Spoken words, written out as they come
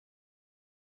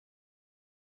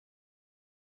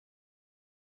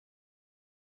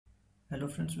Hello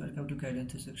friends, welcome to CAD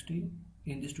 360.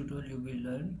 In this tutorial you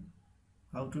will learn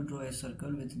how to draw a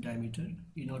circle with diameter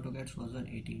in AutoCAD version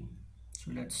 18.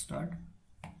 So let's start.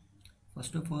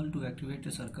 First of all, to activate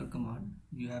the circle command,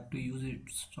 you have to use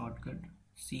its shortcut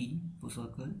C for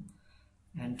circle,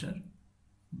 enter,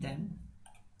 then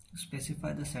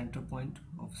specify the center point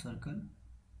of circle.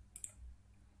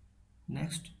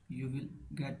 Next you will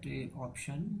get a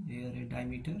option here, a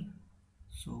diameter.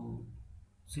 So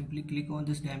simply click on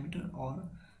this diameter or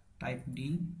type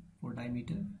D for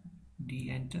diameter, D,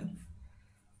 enter.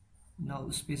 Now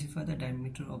specify the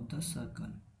diameter of the circle,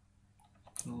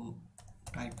 so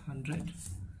type 100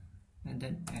 and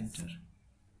then enter.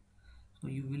 So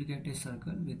you will get a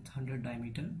circle with 100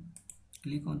 diameter.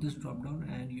 Click on this drop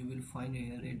down and you will find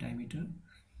here a diameter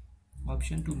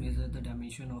option to measure the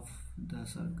dimension of the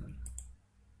circle.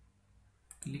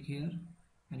 Click here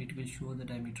and it will show the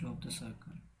diameter of the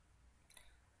circle.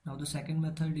 Now the second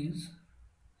method is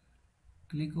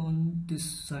click on this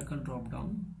circle drop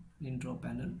down in draw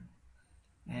panel,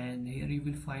 and here you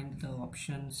will find the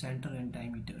option center and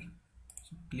diameter.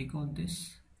 So click on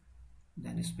this,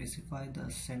 then specify the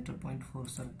center point for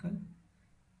circle.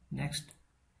 Next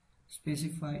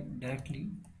specify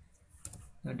directly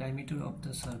the diameter of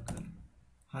the circle,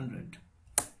 100.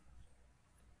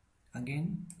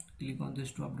 Again click on this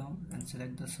drop down and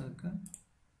select the circle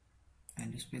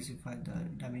and specify the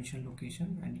dimension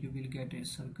location, and you will get a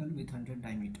circle with 100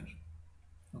 diameter.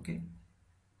 Okay,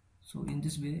 so in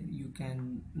this way you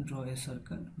can draw a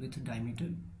circle with diameter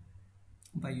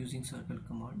by using circle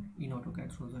command in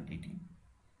AutoCAD version 18.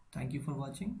 Thank you for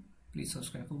watching. Please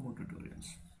subscribe for more tutorials.